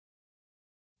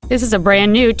This is a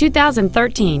brand new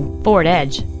 2013 Ford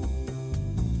Edge.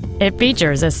 It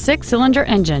features a 6-cylinder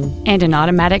engine and an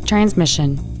automatic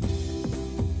transmission.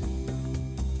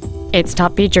 Its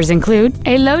top features include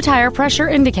a low tire pressure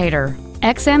indicator,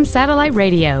 XM satellite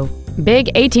radio, big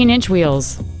 18-inch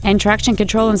wheels, and traction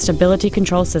control and stability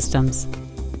control systems.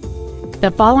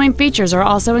 The following features are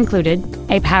also included: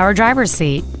 a power driver's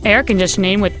seat, air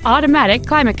conditioning with automatic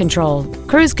climate control,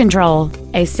 cruise control,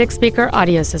 a 6-speaker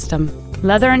audio system,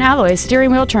 leather and alloy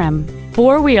steering wheel trim,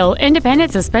 4-wheel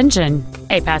independent suspension,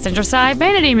 a passenger side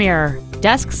vanity mirror,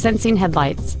 dusk sensing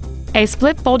headlights, a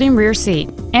split folding rear seat,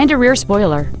 and a rear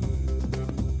spoiler.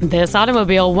 This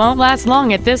automobile won't last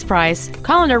long at this price.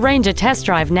 Call and arrange a test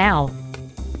drive now.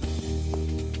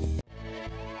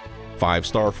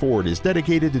 5-Star Ford is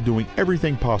dedicated to doing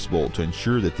everything possible to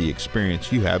ensure that the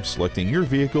experience you have selecting your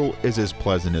vehicle is as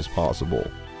pleasant as possible.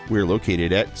 We're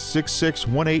located at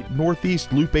 6618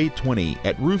 Northeast Loop 820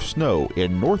 at Roof Snow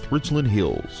in North Richland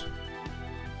Hills.